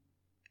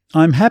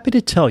I'm happy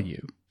to tell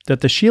you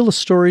that the Sheila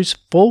Stories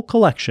full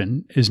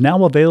collection is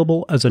now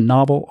available as a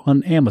novel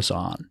on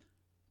Amazon.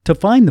 To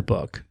find the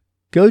book,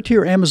 go to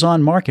your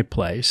Amazon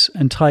Marketplace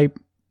and type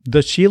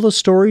The Sheila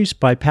Stories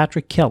by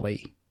Patrick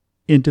Kelly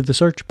into the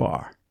search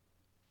bar.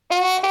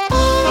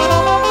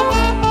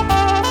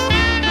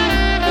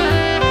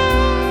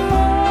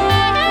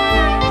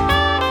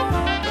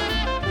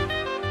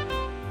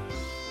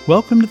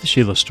 Welcome to the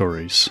Sheila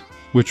Stories,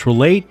 which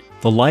relate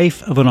the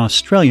life of an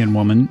Australian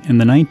woman in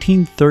the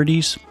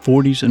 1930s,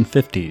 40s, and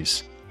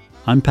 50s.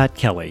 I'm Pat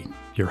Kelly,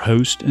 your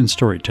host and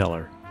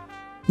storyteller.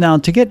 Now,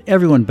 to get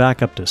everyone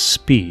back up to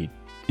speed,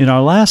 in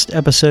our last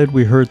episode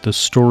we heard the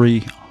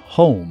story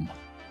Home.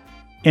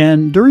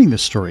 And during the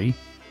story,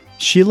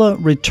 Sheila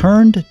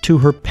returned to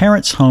her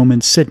parents' home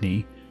in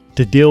Sydney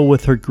to deal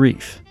with her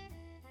grief.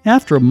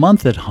 After a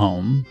month at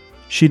home,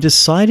 she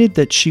decided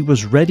that she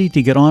was ready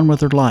to get on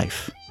with her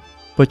life.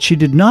 But she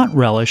did not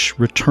relish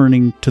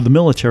returning to the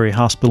military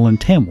hospital in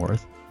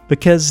Tamworth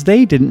because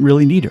they didn't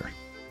really need her.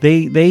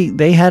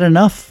 They had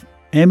enough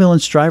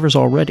ambulance drivers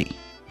already,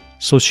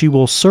 so she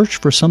will search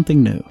for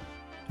something new.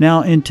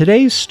 Now, in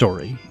today's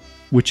story,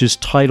 which is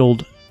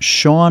titled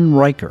Sean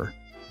Riker,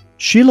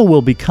 Sheila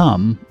will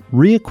become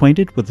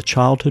reacquainted with a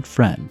childhood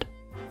friend.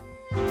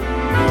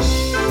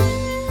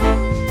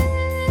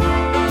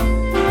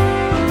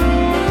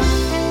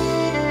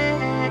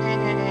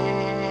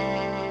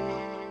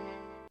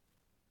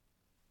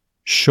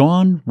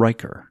 Sean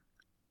Riker.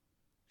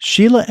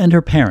 Sheila and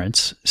her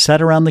parents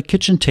sat around the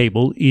kitchen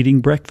table eating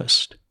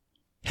breakfast.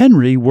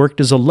 Henry worked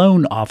as a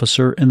loan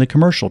officer in the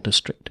commercial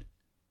district.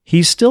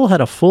 He still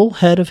had a full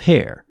head of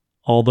hair,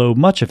 although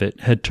much of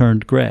it had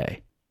turned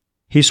gray.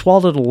 He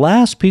swallowed a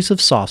last piece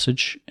of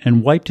sausage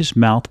and wiped his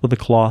mouth with a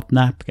cloth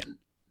napkin.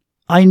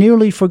 "I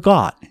nearly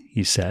forgot,"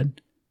 he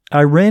said.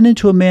 "I ran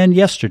into a man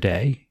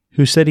yesterday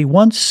who said he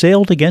once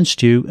sailed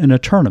against you in a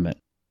tournament.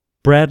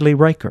 Bradley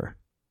Riker."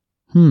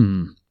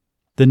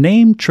 The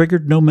name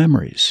triggered no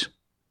memories.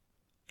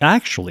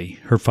 "Actually,"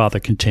 her father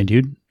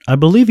continued, "I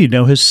believe you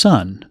know his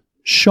son,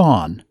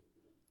 Sean."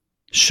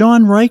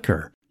 "Sean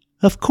Riker,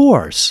 of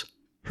course,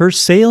 her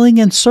sailing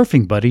and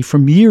surfing buddy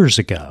from years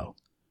ago."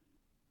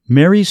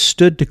 Mary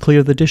stood to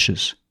clear the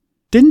dishes.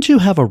 "Didn't you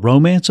have a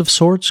romance of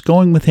sorts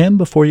going with him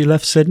before you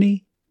left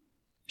Sydney?"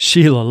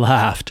 Sheila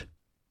laughed.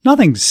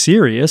 "Nothing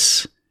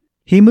serious.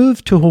 He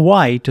moved to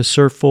Hawaii to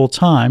surf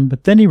full-time,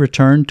 but then he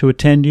returned to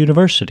attend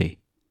university."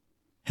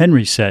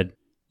 Henry said,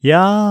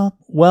 "Yeah,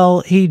 well,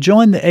 he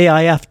joined the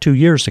AIF 2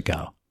 years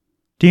ago."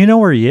 "Do you know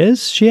where he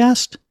is?" she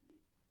asked.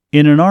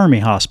 "In an army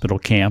hospital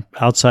camp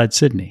outside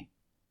Sydney."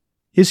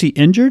 "Is he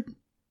injured?"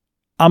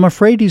 "I'm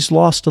afraid he's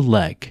lost a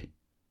leg.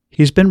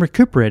 He's been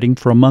recuperating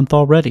for a month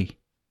already."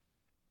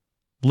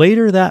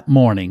 Later that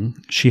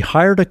morning, she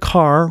hired a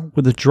car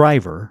with a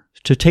driver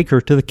to take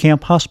her to the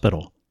camp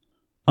hospital.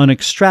 An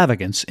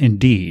extravagance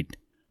indeed,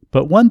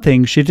 but one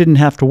thing she didn't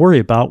have to worry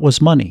about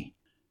was money.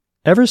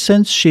 Ever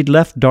since she'd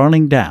left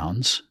Darling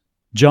Downs,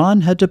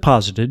 John had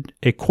deposited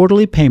a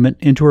quarterly payment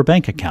into her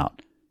bank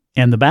account,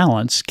 and the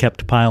balance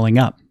kept piling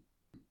up.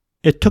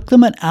 It took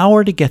them an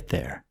hour to get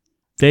there.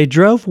 They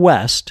drove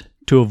west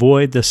to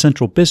avoid the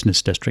central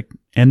business district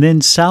and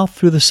then south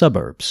through the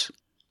suburbs.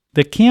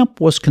 The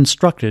camp was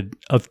constructed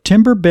of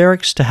timber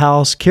barracks to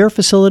house care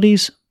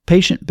facilities,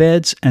 patient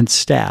beds, and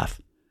staff.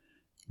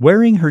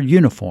 Wearing her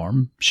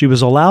uniform, she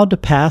was allowed to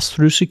pass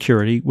through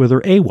security with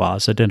her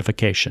AWOS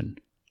identification,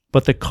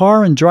 but the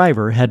car and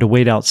driver had to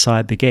wait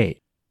outside the gate.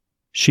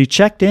 She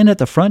checked in at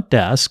the front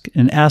desk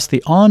and asked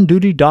the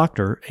on-duty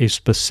doctor a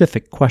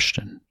specific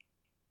question.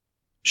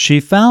 She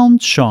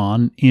found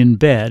Sean in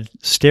bed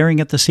staring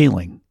at the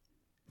ceiling.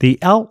 The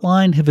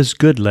outline of his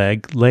good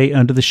leg lay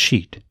under the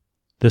sheet.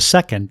 The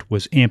second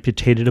was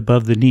amputated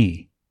above the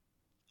knee.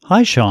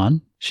 "Hi,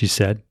 Sean," she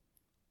said.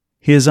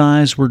 His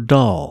eyes were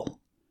dull,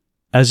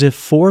 as if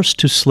forced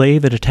to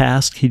slave at a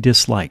task he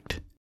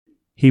disliked.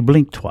 He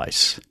blinked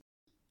twice.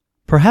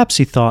 Perhaps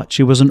he thought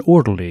she was an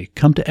orderly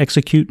come to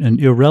execute an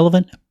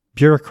irrelevant,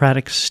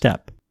 bureaucratic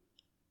step.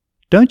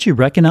 "Don't you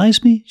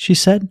recognize me?" she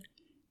said.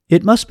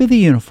 "It must be the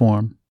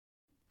uniform.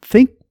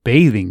 Think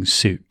bathing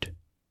suit."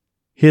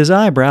 His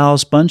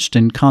eyebrows bunched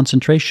in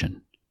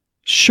concentration.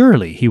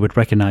 Surely he would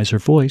recognize her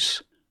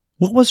voice.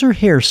 What was her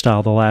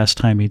hairstyle the last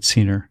time he'd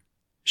seen her?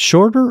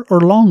 Shorter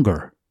or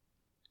longer?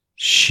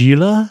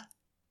 "Sheila?"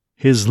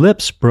 His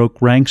lips broke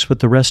ranks with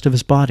the rest of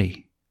his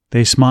body.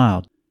 They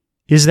smiled.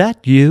 "Is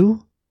that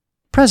you?"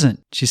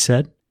 "Present," she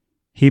said.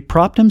 He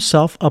propped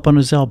himself up on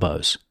his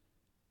elbows.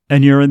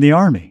 "And you're in the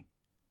army?"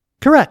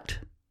 "Correct.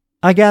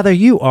 I gather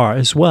you are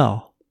as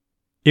well."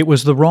 It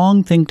was the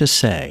wrong thing to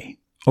say,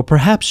 or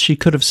perhaps she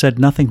could have said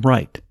nothing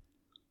right.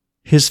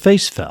 His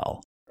face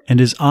fell, and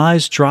his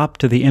eyes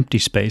dropped to the empty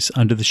space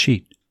under the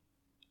sheet.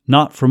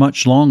 "Not for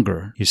much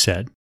longer," he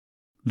said.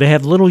 "They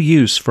have little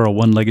use for a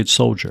one-legged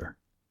soldier."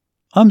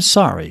 "I'm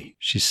sorry,"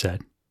 she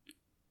said.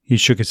 He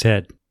shook his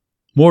head.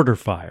 "Mortar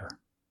fire.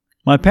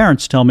 My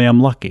parents tell me I'm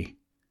lucky."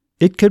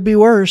 "It could be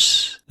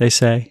worse," they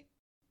say.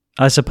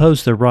 "I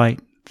suppose they're right,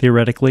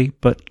 theoretically,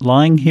 but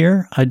lying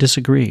here, I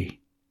disagree."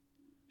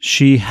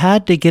 She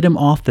had to get him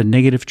off the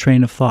negative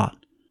train of thought.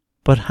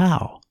 But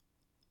how?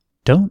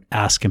 Don't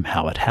ask him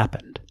how it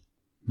happened.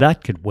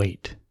 That could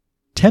wait.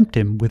 Tempt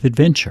him with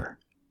adventure.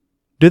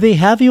 Do they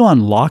have you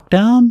on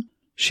lockdown?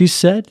 She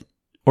said.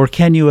 Or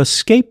can you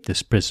escape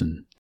this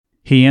prison?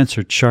 He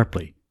answered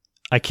sharply.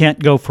 I can't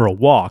go for a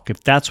walk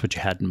if that's what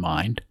you had in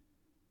mind.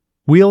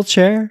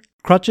 Wheelchair?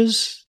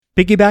 Crutches?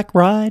 Piggyback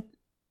ride?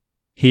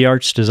 He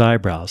arched his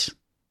eyebrows.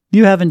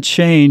 You haven't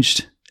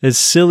changed. As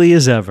silly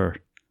as ever.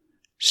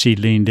 She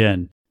leaned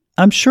in.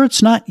 I'm sure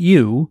it's not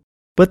you,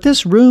 but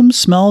this room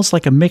smells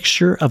like a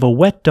mixture of a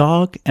wet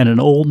dog and an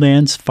old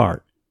man's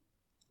fart.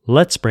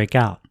 Let's break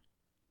out.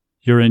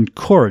 You're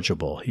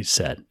incorrigible, he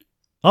said.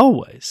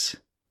 Always.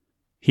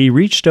 He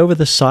reached over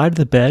the side of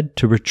the bed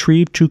to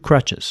retrieve 2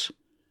 crutches.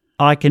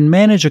 I can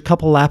manage a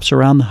couple laps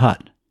around the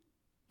hut.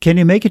 Can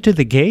you make it to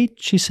the gate?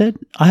 She said.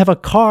 I have a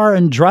car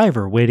and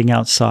driver waiting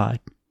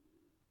outside.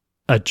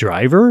 A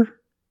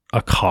driver?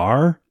 A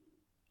car?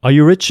 Are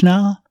you rich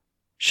now?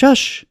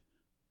 Shush!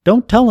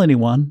 Don't tell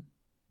anyone.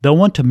 They'll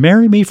want to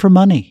marry me for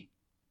money.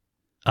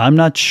 I'm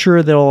not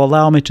sure they'll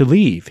allow me to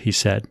leave, he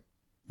said.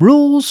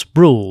 Rules,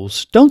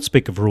 rules. Don't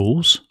speak of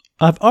rules.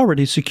 I've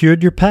already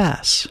secured your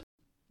pass.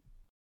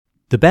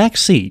 The back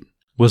seat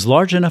was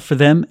large enough for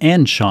them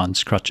and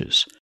Sean's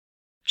crutches.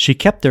 She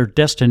kept their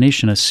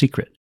destination a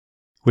secret,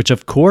 which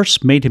of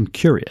course made him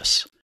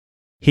curious.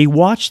 He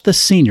watched the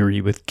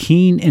scenery with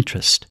keen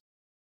interest,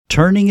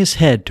 turning his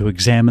head to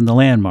examine the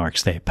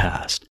landmarks they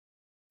passed.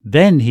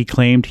 Then he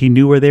claimed he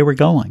knew where they were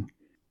going.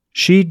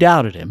 She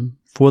doubted him,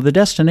 for the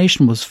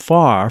destination was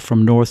far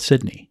from North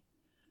Sydney.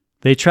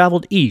 They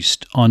traveled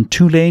east on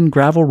 2-lane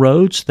gravel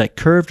roads that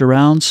curved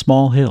around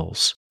small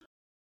hills.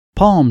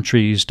 Palm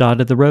trees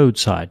dotted the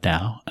roadside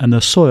now, and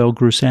the soil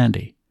grew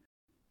sandy.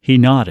 He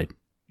nodded.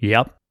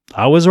 Yep,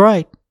 I was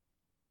right.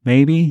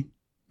 Maybe,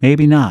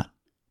 maybe not.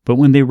 But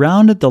when they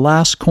rounded the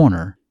last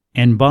corner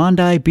and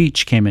Bondi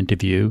Beach came into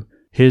view,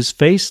 his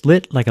face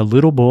lit like a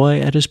little boy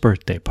at his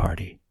birthday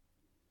party.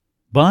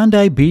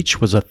 Bondi Beach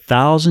was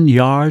 1,000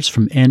 yards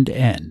from end to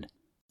end,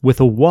 with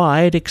a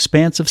wide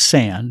expanse of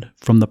sand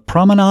from the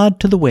promenade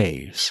to the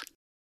waves.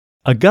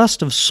 A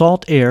gust of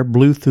salt air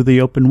blew through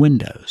the open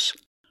windows.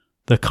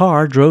 The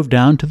car drove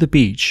down to the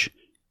beach,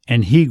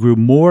 and he grew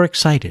more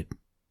excited,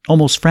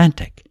 almost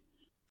frantic.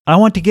 I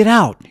want to get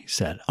out, he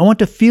said. I want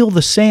to feel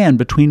the sand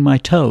between my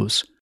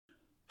toes.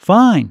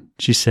 Fine,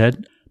 she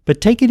said,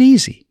 but take it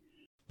easy.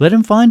 Let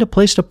him find a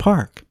place to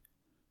park.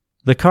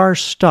 The car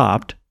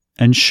stopped,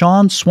 and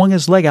Sean swung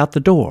his leg out the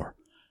door,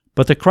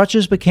 but the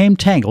crutches became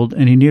tangled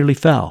and he nearly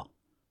fell.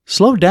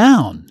 Slow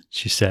down,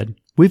 she said.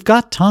 We've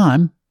got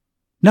time.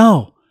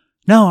 No,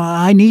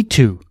 I need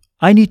to.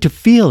 I need to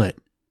feel it.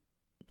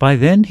 By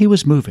then he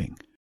was moving,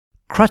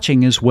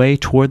 crutching his way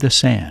toward the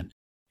sand,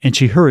 and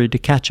she hurried to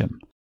catch him.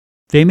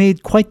 They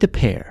made quite the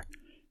pair,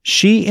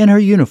 she in her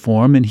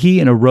uniform and he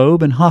in a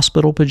robe and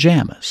hospital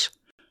pajamas.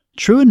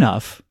 True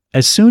enough,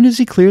 as soon as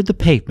he cleared the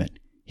pavement,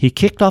 he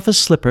kicked off his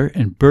slipper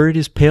and buried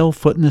his pale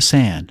foot in the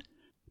sand.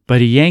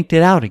 But he yanked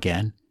it out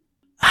again.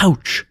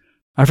 Ouch!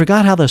 I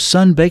forgot how the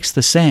sun bakes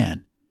the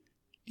sand.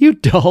 You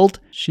dolt,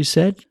 she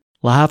said,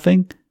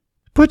 laughing.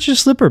 Put your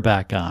slipper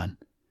back on.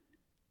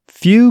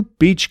 Few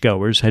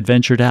beachgoers had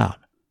ventured out,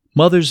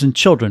 mothers and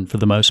children for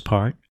the most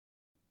part.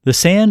 The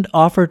sand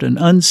offered an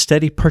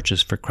unsteady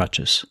purchase for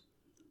crutches.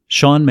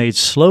 Sean made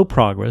slow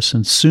progress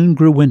and soon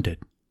grew winded.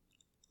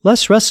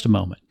 Let's rest a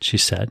moment, she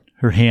said,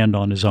 her hand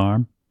on his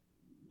arm.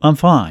 I'm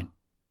fine,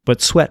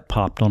 but sweat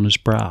popped on his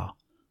brow.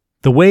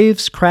 The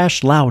waves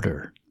crashed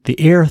louder, the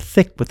air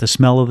thick with the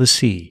smell of the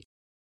sea.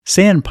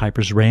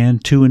 Sandpipers ran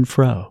to and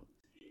fro.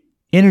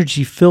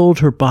 Energy filled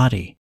her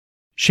body.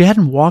 She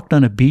hadn't walked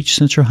on a beach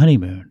since her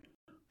honeymoon.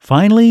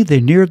 Finally, they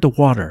neared the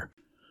water.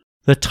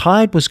 The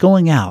tide was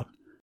going out,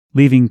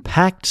 leaving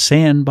packed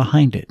sand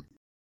behind it.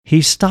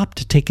 He stopped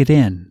to take it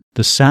in,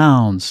 the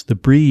sounds, the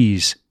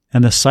breeze,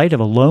 and the sight of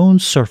a lone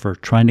surfer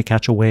trying to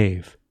catch a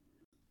wave.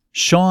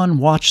 Sean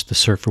watched the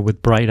surfer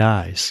with bright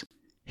eyes.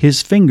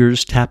 His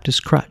fingers tapped his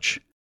crutch.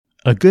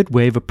 A good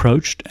wave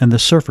approached, and the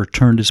surfer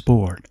turned his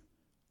board.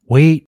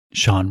 Wait,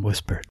 Sean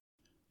whispered.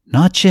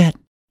 Not yet.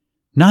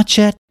 Not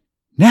yet.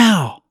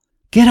 Now!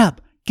 Get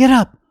up! Get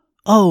up!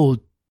 Oh,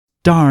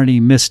 darn, he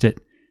missed it.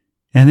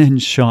 And then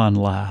Sean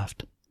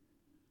laughed.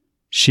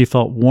 She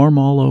felt warm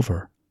all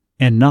over,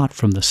 and not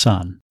from the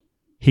sun.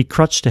 He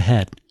crutched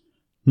ahead.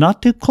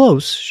 Not too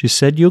close, she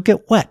said. You'll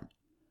get wet.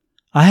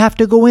 I have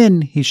to go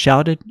in, he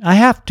shouted. I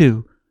have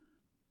to.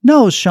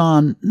 No,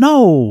 Sean,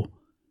 no.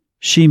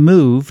 She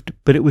moved,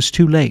 but it was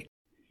too late.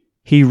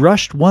 He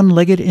rushed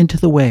one-legged into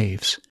the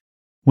waves.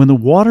 When the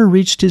water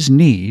reached his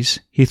knees,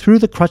 he threw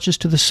the crutches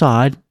to the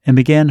side and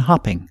began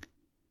hopping.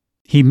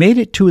 He made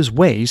it to his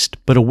waist,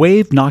 but a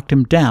wave knocked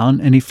him down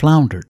and he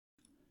floundered.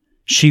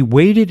 She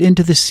waded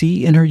into the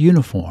sea in her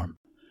uniform.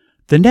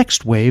 The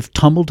next wave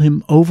tumbled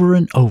him over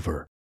and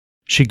over.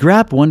 She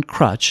grabbed one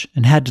crutch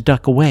and had to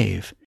duck a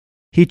wave.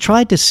 He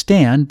tried to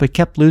stand but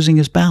kept losing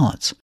his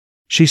balance.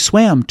 She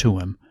swam to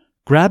him,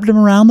 grabbed him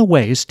around the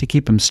waist to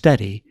keep him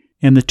steady,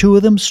 and the two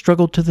of them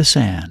struggled to the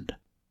sand.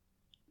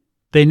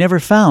 They never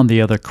found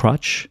the other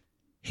crutch.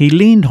 He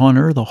leaned on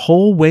her the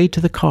whole way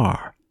to the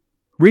car.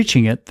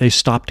 Reaching it, they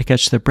stopped to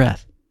catch their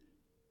breath.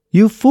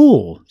 "You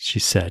fool," she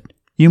said.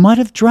 "You might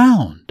have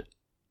drowned."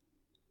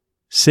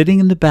 Sitting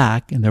in the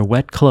back in their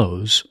wet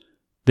clothes,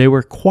 they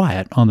were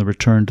quiet on the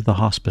return to the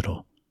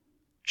hospital.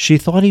 She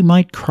thought he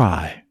might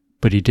cry,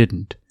 but he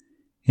didn't.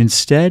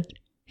 Instead,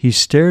 he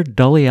stared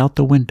dully out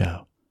the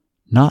window,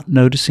 not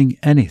noticing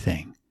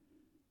anything.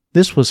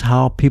 This was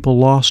how people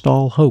lost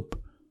all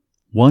hope,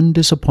 one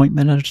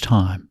disappointment at a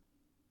time.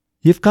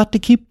 "You've got to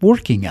keep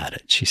working at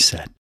it," she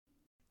said.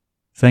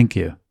 "Thank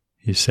you,"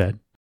 he said,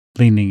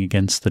 leaning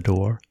against the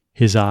door,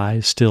 his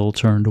eyes still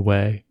turned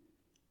away.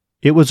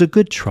 "It was a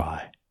good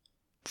try.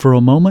 For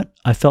a moment,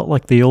 I felt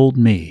like the old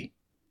me."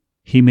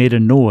 He made a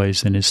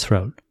noise in his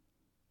throat.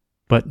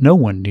 But no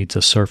one needs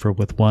a surfer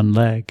with one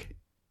leg.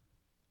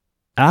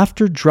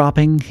 After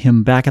dropping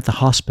him back at the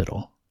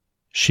hospital,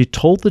 she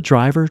told the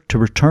driver to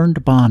return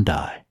to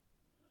Bondi.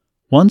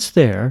 Once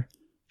there,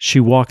 she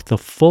walked the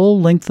full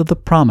length of the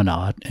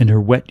promenade in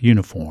her wet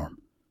uniform,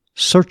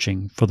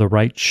 searching for the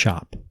right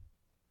shop.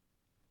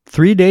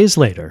 3 days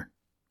later,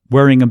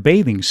 wearing a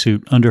bathing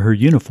suit under her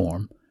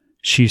uniform,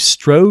 she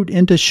strode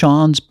into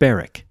Sean's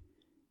barrack.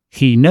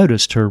 He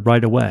noticed her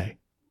right away.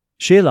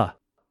 "Sheila,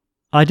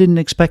 I didn't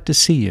expect to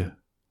see you.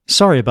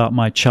 Sorry about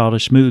my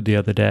childish mood the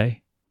other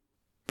day."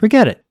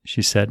 "Forget it,"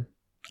 she said.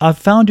 "I've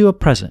found you a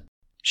present."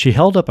 She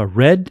held up a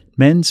red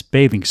men's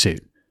bathing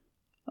suit.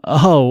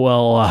 "Oh,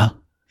 well,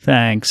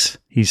 thanks,"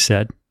 he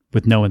said,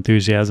 with no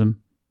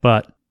enthusiasm.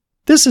 "But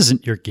this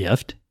isn't your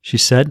gift," she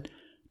said.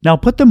 "Now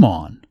put them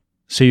on,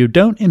 so you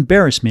don't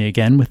embarrass me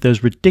again with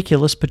those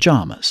ridiculous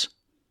pajamas."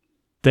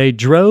 They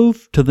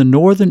drove to the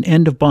northern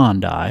end of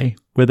Bondi,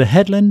 where the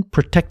headland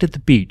protected the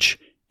beach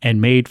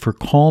and made for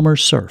calmer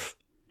surf.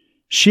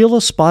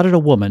 Sheila spotted a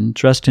woman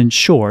dressed in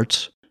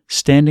shorts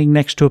standing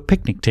next to a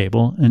picnic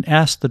table and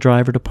asked the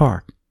driver to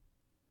park.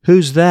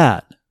 "Who's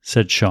that?"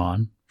 said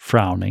Sean,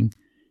 frowning.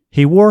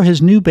 He wore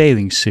his new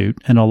bathing suit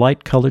and a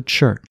light-colored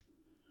shirt.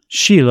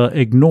 Sheila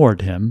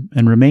ignored him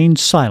and remained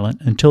silent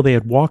until they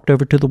had walked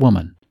over to the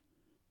woman.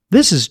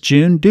 "This is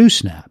June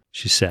Dewsnap,"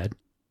 she said.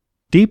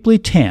 Deeply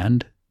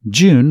tanned,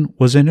 June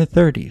was in her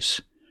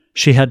 30s.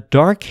 She had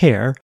dark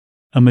hair,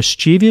 a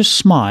mischievous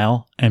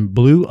smile, and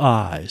blue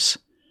eyes.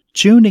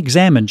 June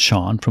examined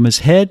Sean from his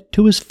head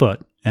to his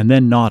foot and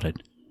then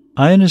nodded.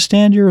 "I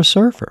understand you're a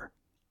surfer."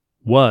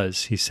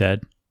 "Was," he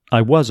said.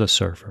 "I was a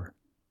surfer."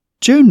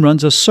 "June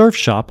runs a surf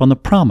shop on the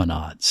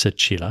promenade," said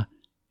Sheila,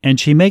 "and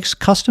she makes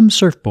custom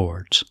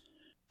surfboards."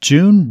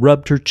 June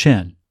rubbed her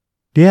chin.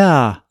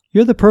 "Yeah,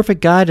 you're the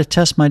perfect guy to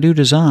test my new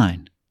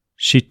design."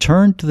 She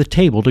turned to the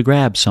table to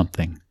grab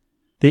something.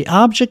 The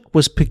object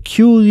was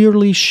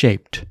peculiarly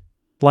shaped,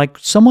 like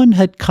someone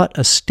had cut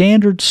a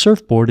standard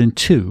surfboard in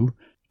two,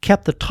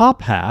 kept the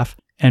top half,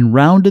 and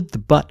rounded the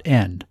butt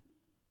end.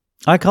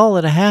 "I call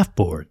it a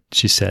half-board,"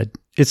 she said.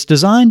 "It's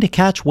designed to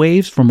catch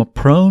waves from a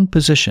prone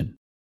position.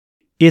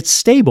 It's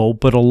stable,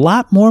 but a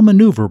lot more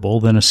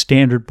maneuverable than a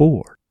standard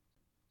board."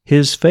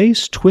 His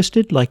face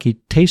twisted like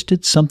he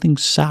tasted something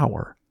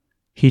sour.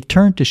 He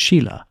turned to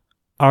Sheila.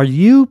 "Are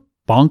you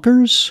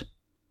bonkers?"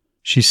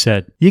 She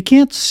said, "You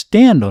can't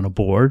stand on a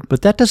board,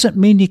 but that doesn't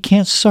mean you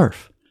can't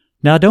surf.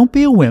 Now don't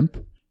be a wimp.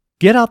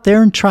 Get out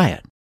there and try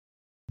it."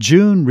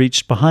 June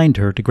reached behind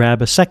her to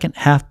grab a second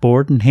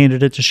half-board and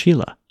handed it to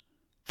Sheila.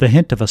 The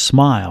hint of a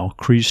smile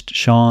creased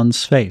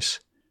Sean's face.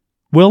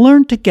 "We'll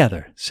learn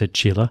together," said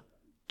Sheila,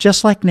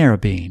 "just like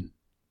Narrabeen."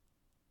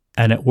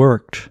 And it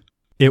worked.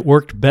 It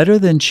worked better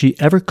than she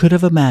ever could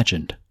have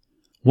imagined.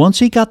 Once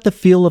he got the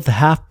feel of the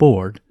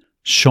half-board,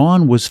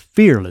 Sean was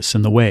fearless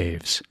in the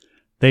waves.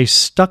 They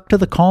stuck to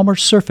the calmer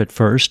surf at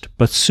first,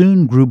 but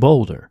soon grew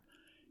bolder.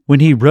 When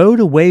he rode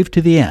a wave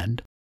to the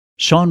end,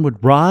 Sean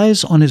would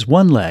rise on his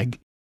one leg,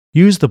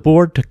 use the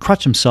board to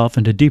crutch himself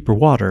into deeper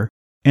water,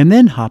 and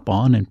then hop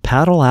on and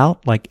paddle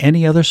out like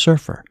any other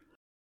surfer.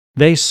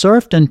 They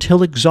surfed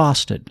until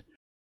exhausted,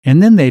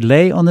 and then they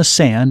lay on the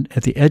sand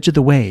at the edge of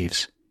the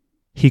waves.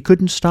 He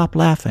couldn't stop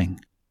laughing.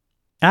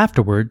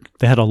 Afterward,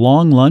 they had a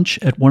long lunch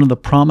at one of the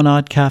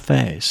promenade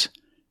cafes.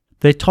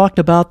 They talked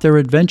about their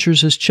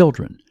adventures as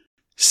children,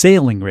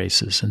 sailing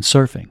races, and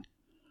surfing.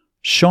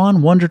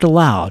 Sean wondered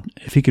aloud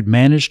if he could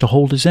manage to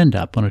hold his end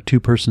up on a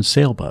two-person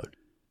sailboat.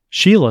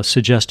 Sheila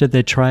suggested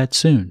they try it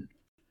soon.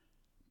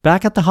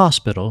 Back at the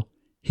hospital,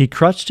 he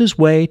crutched his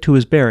way to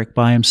his barrack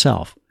by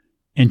himself,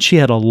 and she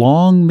had a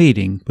long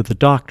meeting with the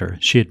doctor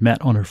she had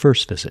met on her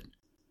first visit.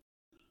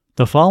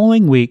 The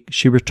following week,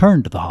 she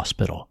returned to the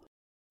hospital.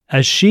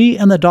 As she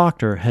and the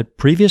doctor had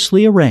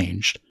previously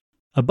arranged,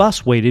 a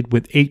bus waited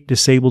with 8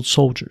 disabled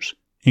soldiers,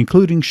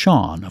 including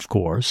Sean, of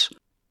course.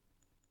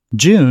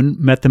 June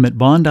met them at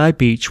Bondi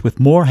Beach with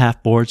more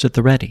half-boards at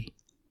the ready.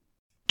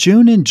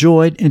 June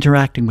enjoyed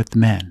interacting with the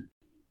men,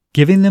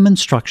 giving them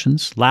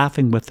instructions,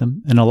 laughing with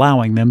them, and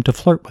allowing them to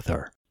flirt with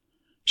her.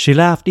 She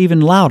laughed even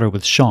louder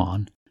with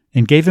Sean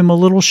and gave him a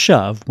little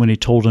shove when he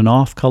told an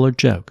off-colored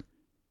joke.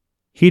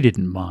 He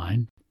didn't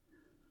mind.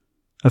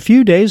 A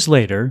few days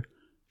later,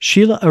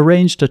 Sheila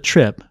arranged a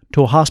trip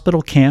to a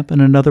hospital camp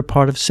in another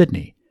part of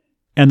Sydney,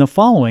 and the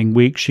following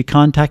week she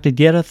contacted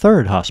yet a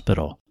third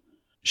hospital.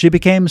 She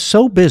became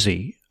so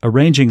busy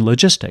arranging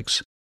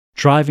logistics,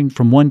 driving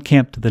from one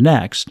camp to the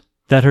next,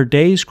 that her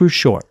days grew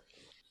short.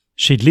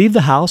 She'd leave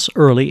the house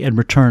early and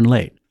return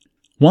late.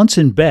 Once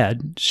in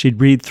bed,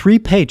 she'd read 3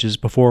 pages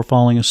before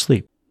falling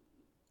asleep.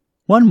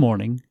 One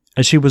morning,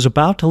 as she was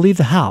about to leave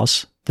the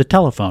house, the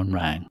telephone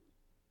rang.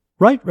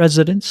 "Right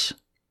residence."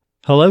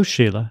 "Hello,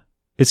 Sheila.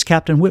 It's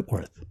Captain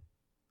Whitworth."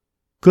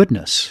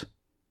 Goodness.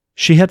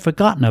 She had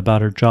forgotten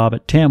about her job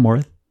at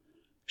Tamworth.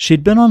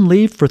 She'd been on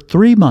leave for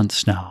 3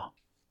 months now,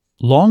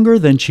 longer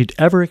than she'd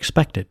ever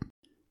expected.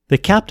 The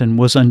captain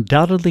was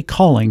undoubtedly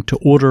calling to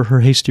order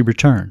her hasty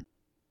return.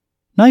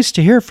 "Nice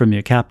to hear from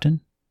you,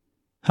 Captain."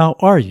 "How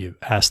are you?"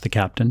 asked the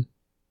captain.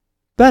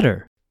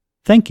 "Better.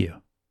 Thank you.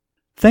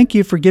 Thank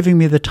you for giving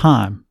me the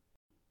time.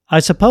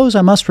 I suppose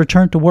I must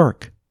return to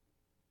work."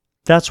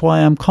 "That's why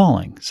I'm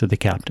calling," said the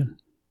captain.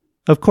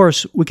 "Of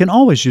course, we can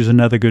always use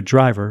another good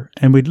driver,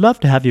 and we'd love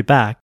to have you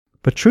back,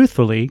 but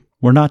truthfully,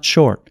 we're not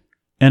short,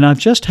 and I've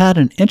just had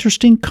an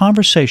interesting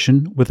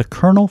conversation with a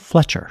Colonel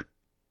Fletcher."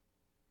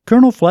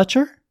 "Colonel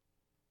Fletcher?"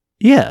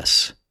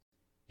 "Yes.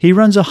 He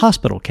runs a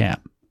hospital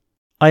camp.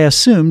 I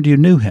assumed you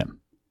knew him."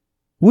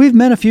 "We've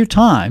met a few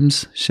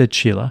times," said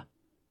Sheila.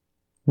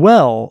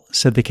 "Well,"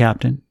 said the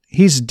captain,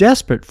 "he's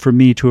desperate for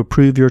me to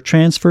approve your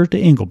transfer to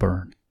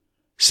Ingleburn.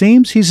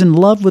 Seems he's in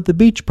love with the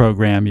beach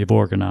program you've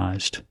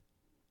organized."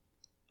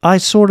 "I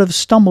sort of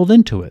stumbled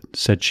into it,"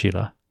 said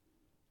Sheila.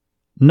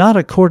 "Not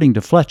according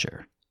to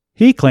Fletcher.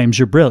 He claims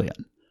you're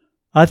brilliant.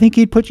 I think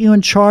he'd put you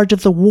in charge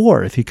of the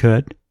war if he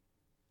could."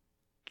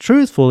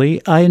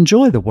 "Truthfully, I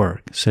enjoy the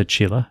work," said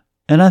Sheila,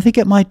 "and I think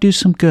it might do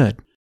some good.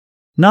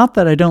 Not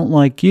that I don't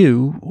like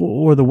you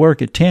or the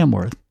work at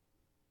Tamworth."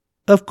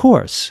 "Of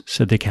course,"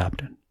 said the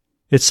captain.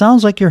 "It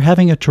sounds like you're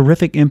having a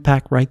terrific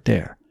impact right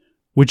there.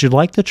 Would you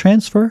like the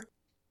transfer?"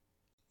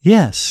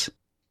 "Yes."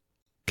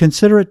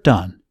 "Consider it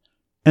done,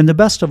 and the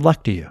best of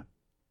luck to you."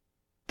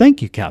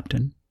 "Thank you,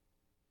 Captain."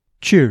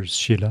 "Cheers,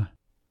 Sheila."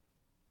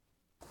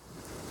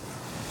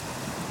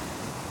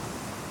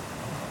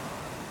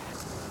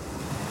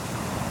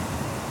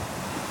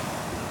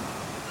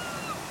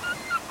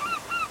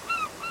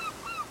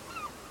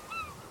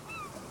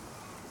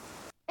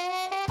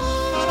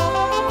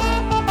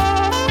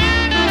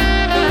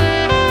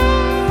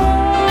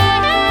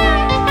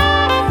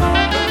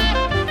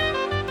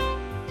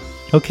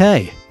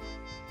 Okay,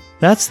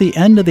 that's the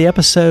end of the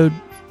episode,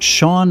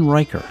 Sean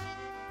Riker.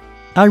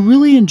 I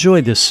really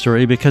enjoyed this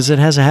story because it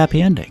has a happy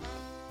ending.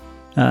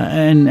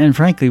 And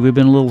frankly, we've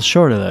been a little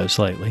short of those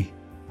lately.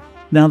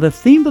 Now, the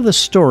theme of the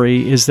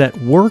story is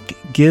that work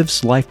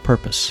gives life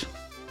purpose.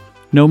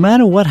 No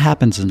matter what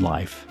happens in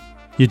life,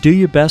 you do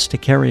your best to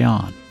carry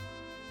on.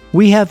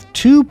 We have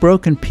 2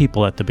 broken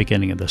people at the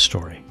beginning of the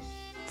story.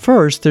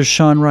 First, there's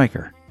Sean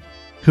Riker,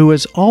 who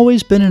has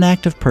always been an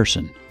active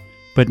person,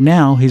 but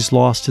now he's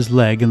lost his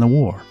leg in the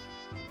war.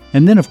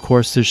 And then, of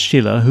course, there's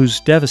Sheila, who's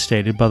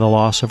devastated by the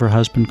loss of her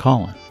husband,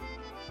 Colin.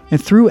 And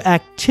through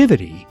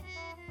activity,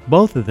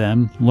 both of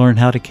them learn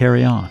how to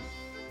carry on.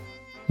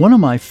 One of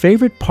my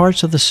favorite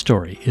parts of the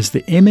story is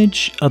the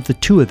image of the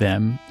 2 of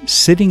them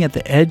sitting at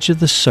the edge of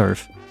the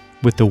surf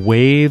with the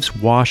waves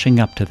washing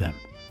up to them.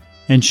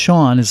 And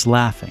Sean is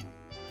laughing.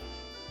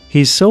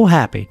 He's so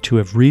happy to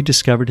have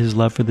rediscovered his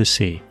love for the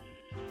sea.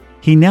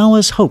 He now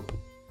has hope.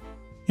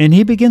 And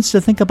he begins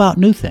to think about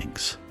new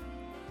things.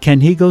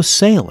 Can he go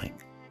sailing?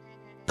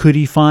 Could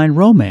he find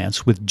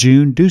romance with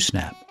June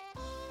Dewsnap?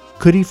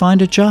 Could he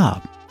find a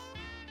job?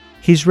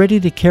 He's ready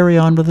to carry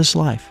on with his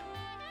life.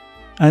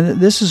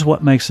 And this is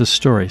what makes this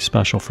story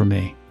special for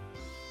me.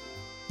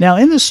 Now,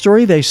 in the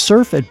story, they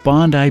surf at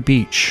Bondi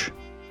Beach.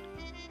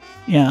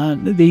 Yeah,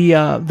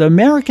 the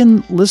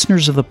American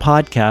listeners of the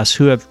podcast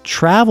who have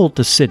traveled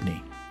to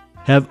Sydney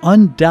have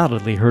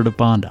undoubtedly heard of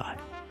Bondi.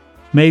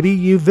 Maybe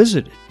you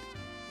visited.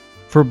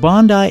 For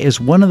Bondi is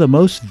one of the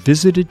most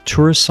visited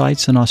tourist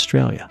sites in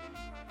Australia.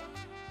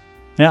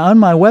 Now, on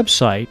my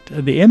website,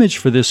 the image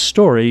for this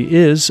story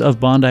is of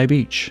Bondi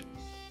Beach.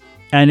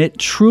 And it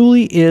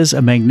truly is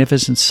a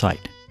magnificent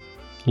sight,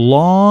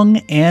 long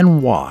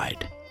and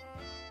wide.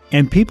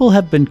 And people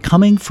have been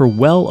coming for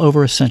well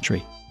over a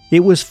century.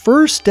 It was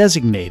first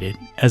designated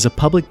as a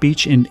public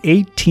beach in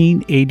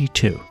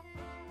 1882.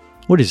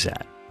 What is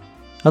that?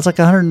 That's like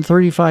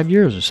 135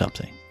 years or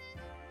something.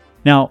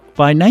 Now,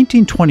 by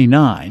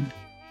 1929,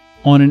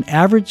 on an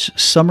average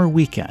summer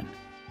weekend,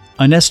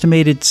 an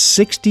estimated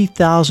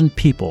 60,000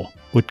 people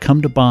would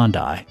come to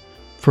Bondi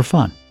for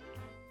fun.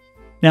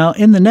 Now,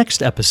 in the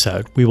next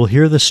episode, we will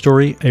hear the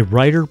story A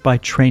Writer by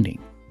Training,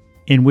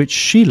 in which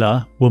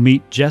Sheila will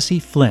meet Jesse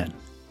Flynn,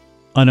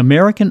 an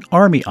American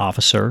Army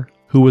officer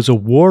who was a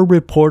war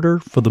reporter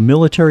for the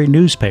military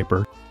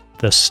newspaper,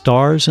 The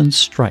Stars and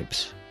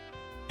Stripes.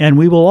 And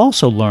we will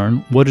also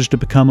learn what is to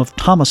become of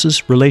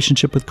Thomas's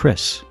relationship with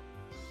Chris.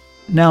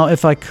 Now,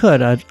 if I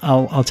could,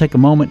 I'll take a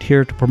moment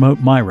here to promote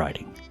my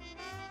writing.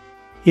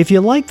 If you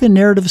like the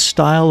narrative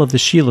style of the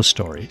Sheila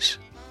stories,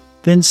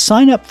 Then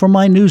sign up for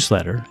my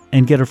newsletter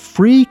and get a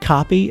free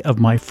copy of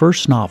my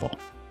first novel,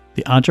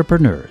 The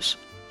Entrepreneurs,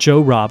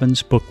 Joe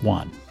Robbins Book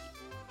 1.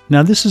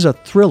 Now, this is a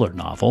thriller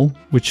novel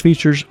which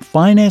features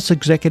finance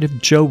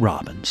executive Joe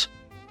Robbins,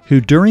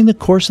 who during the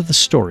course of the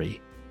story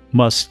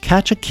must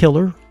catch a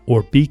killer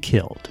or be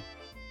killed.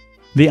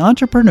 The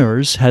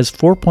Entrepreneurs has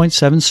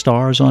 4.7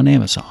 stars on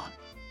Amazon.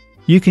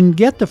 You can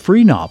get the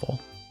free novel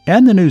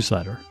and the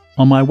newsletter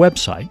on my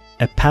website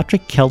at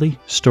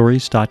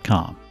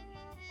patrickkellystories.com.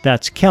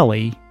 That's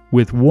Kelly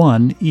with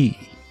one E.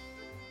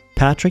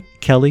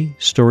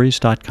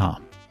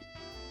 patrickkellystories.com.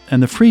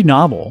 And the free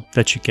novel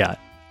that you get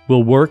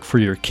will work for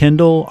your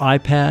Kindle,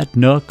 iPad,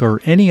 Nook,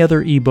 or any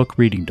other ebook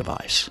reading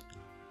device.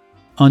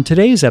 On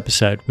today's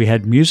episode, we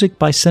had music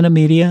by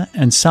Cinemedia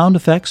and sound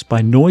effects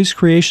by Noise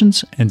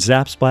Creations and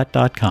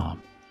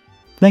Zapsplat.com.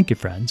 Thank you,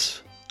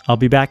 friends. I'll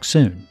be back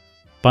soon.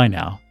 Bye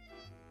now.